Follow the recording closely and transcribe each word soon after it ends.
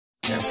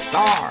a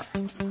star.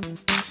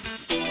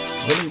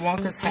 Willy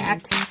Wonka's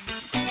hat.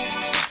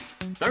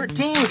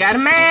 13, got a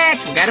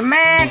match. We got a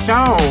match.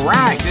 All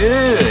right,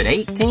 good.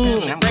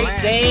 18. I'm glad.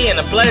 Great day and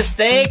a blessed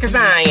day, because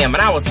I am.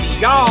 And I will see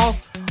y'all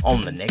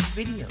on the next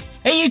video.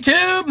 Hey,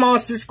 YouTube.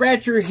 Monster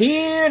Scratcher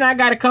here. And I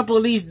got a couple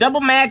of these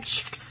double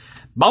match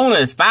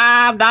bonus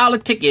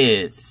 $5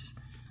 tickets.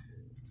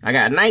 I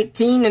got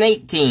 19 and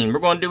 18. We're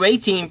going to do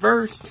 18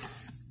 first.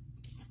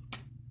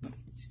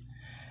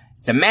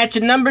 It's a match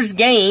of numbers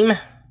game.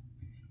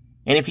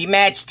 And if you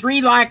match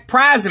 3 like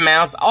prize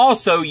amounts,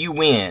 also you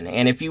win.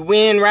 And if you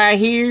win right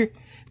here,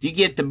 if you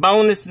get the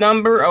bonus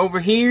number over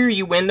here,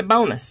 you win the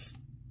bonus.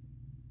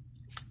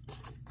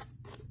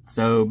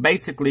 So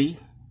basically,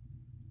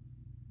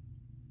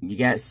 you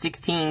got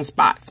 16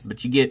 spots,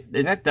 but you get,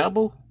 is that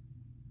double?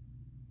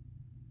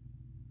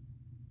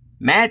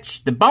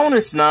 Match the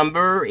bonus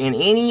number in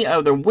any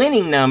of the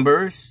winning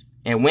numbers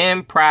and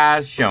win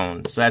prize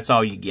shown. So that's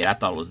all you get. I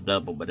thought it was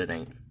double, but it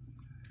ain't.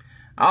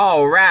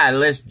 Alright,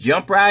 let's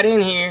jump right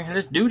in here.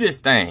 Let's do this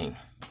thing.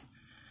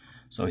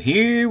 So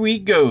here we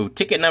go.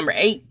 Ticket number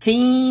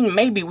 18.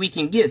 Maybe we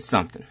can get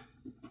something.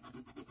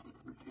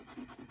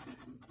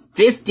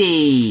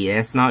 50.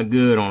 That's not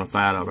good on a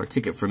 $5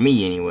 ticket for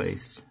me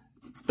anyways.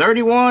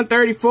 31,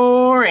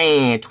 34,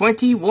 and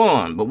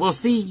 21. But we'll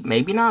see.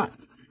 Maybe not.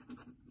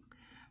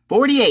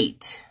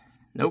 48.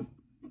 Nope.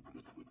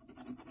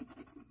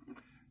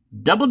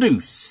 Double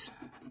deuce.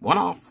 One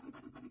off.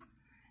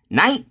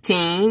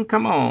 19,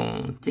 come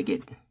on,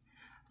 ticket.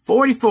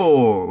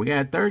 44, we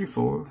got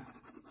 34.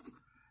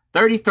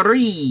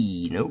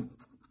 33, nope.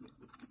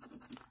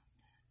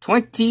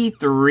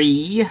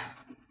 23.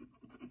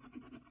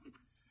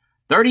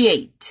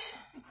 38.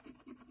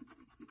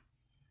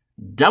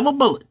 Double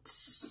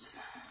bullets.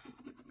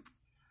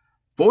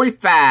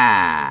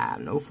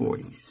 45, no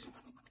 40s.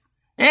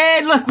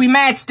 Hey, look, we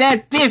matched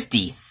that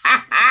 50.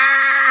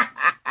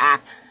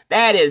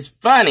 That is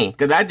funny,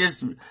 because I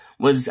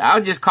was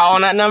just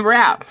calling that number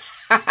out.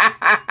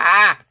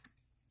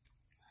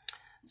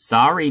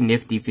 Sorry,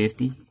 Nifty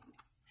 50.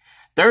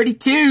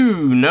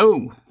 32,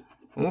 no.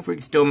 I wonder if we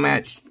can still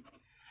match.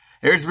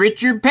 There's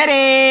Richard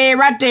Petty,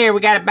 right there.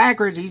 We got it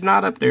backwards. He's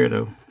not up there,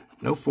 though.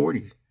 No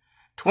 40s.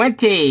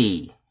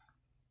 20.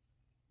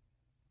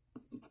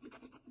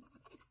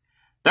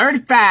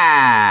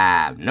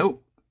 35,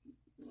 nope.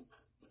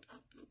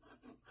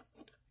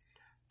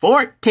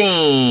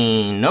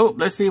 14, nope.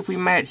 Let's see if we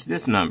match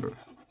this number.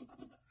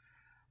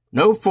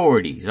 No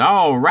 40s.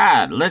 All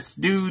right, let's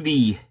do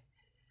the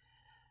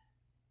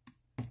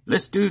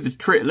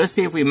trick. Let's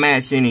see if we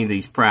match any of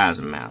these prize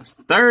amounts.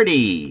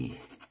 30.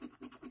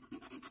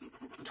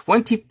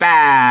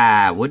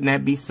 25. Wouldn't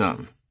that be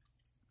something?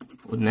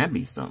 Wouldn't that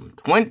be something?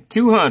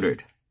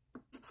 200.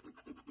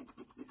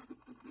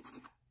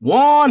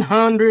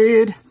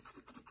 100.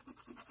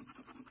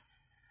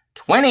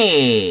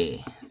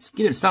 20. Let's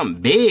get it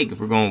something big if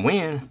we're going to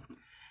win.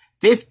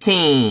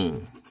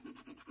 15.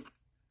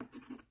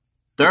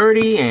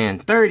 30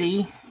 and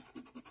 30.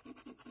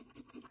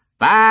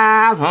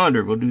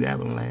 500. We'll do that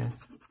one last.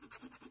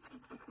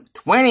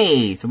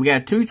 20. So we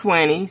got 2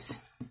 20s.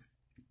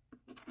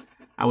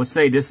 I would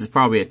say this is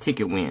probably a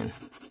ticket win.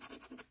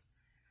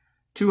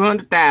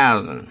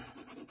 200,000.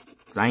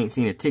 Because I ain't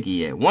seen a ticket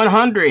yet.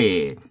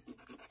 100.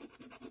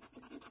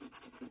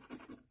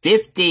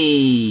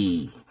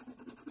 50.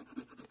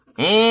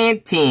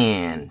 And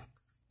 10.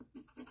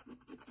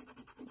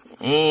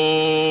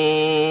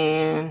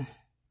 And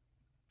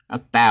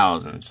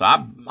 1,000. So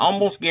I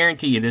almost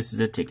guarantee you this is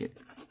a ticket.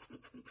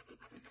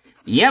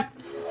 Yep.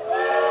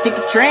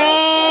 Ticket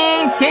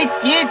train.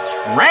 Ticket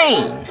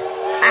train.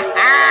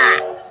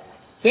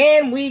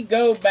 Can we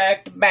go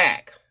back to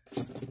back?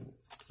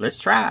 Let's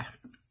try.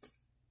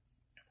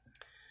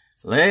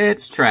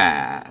 Let's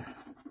try.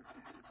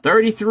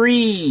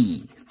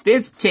 33,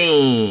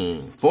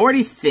 15,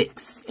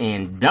 46,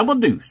 and double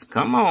deuce.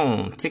 Come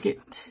on,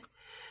 ticket.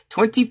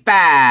 25.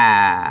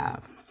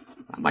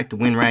 I'd like to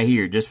win right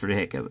here just for the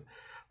heck of it.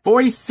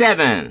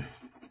 47.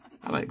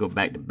 I'd like to go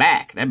back to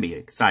back. That'd be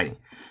exciting.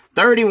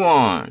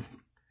 31.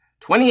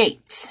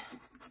 28.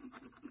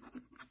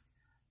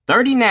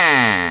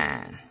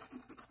 39.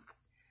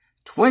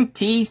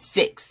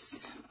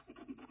 26.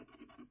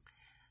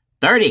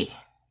 30.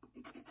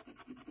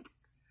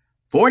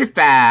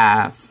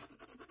 45.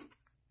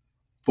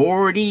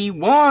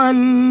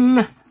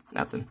 41.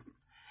 Nothing.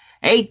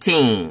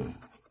 18.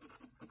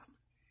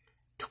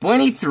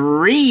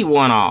 23,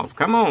 one off.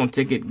 Come on,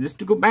 ticket. Just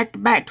to go back to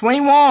back.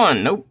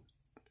 21. Nope.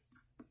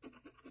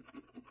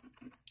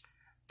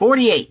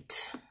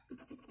 48.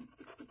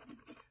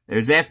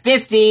 There's that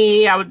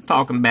 50 I was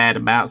talking bad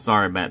about.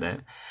 Sorry about that.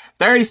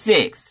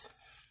 36.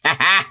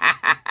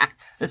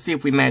 Let's see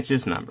if we match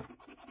this number.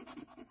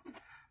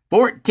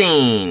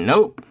 14.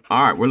 Nope.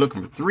 All right, we're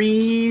looking for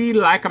 3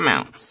 like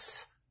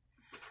amounts.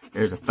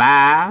 There's a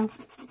 5,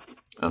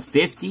 a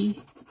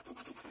 50,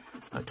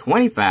 a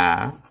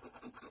 25,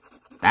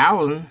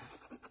 1,000,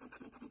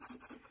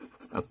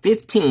 a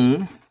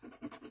 15,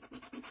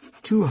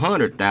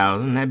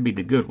 200,000. That'd be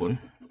the good one.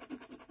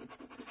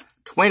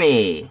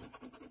 20.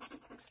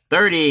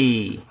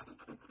 30.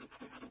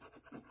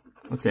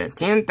 What's that?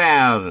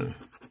 10,000.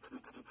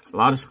 A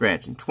lot of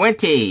scratching.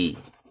 20.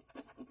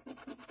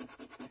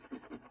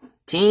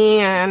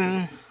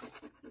 10.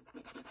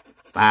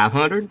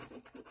 500.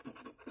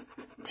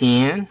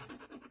 10.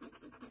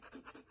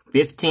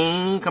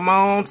 15. Come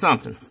on,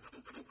 something.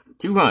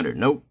 200.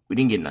 Nope, we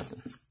didn't get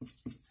nothing.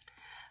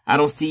 I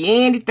don't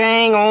see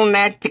anything on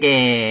that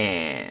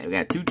ticket. We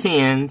got 2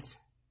 10s.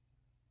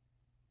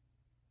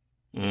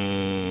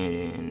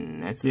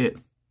 And that's it.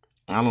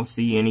 I don't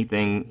see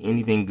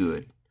anything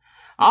good.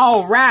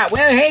 All right.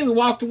 Well, hey, we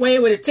walked away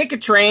with a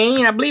ticket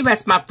train. I believe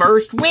that's my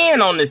first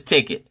win on this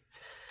ticket.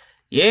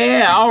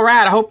 Yeah, all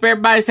right. I hope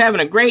everybody's having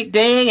a great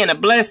day and a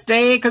blessed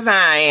day, because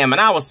I am. And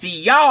I will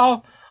see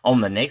y'all on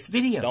the next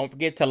video. Don't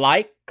forget to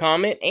like,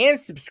 comment, and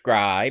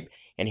subscribe,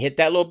 and hit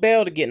that little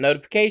bell to get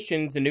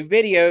notifications of new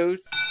videos.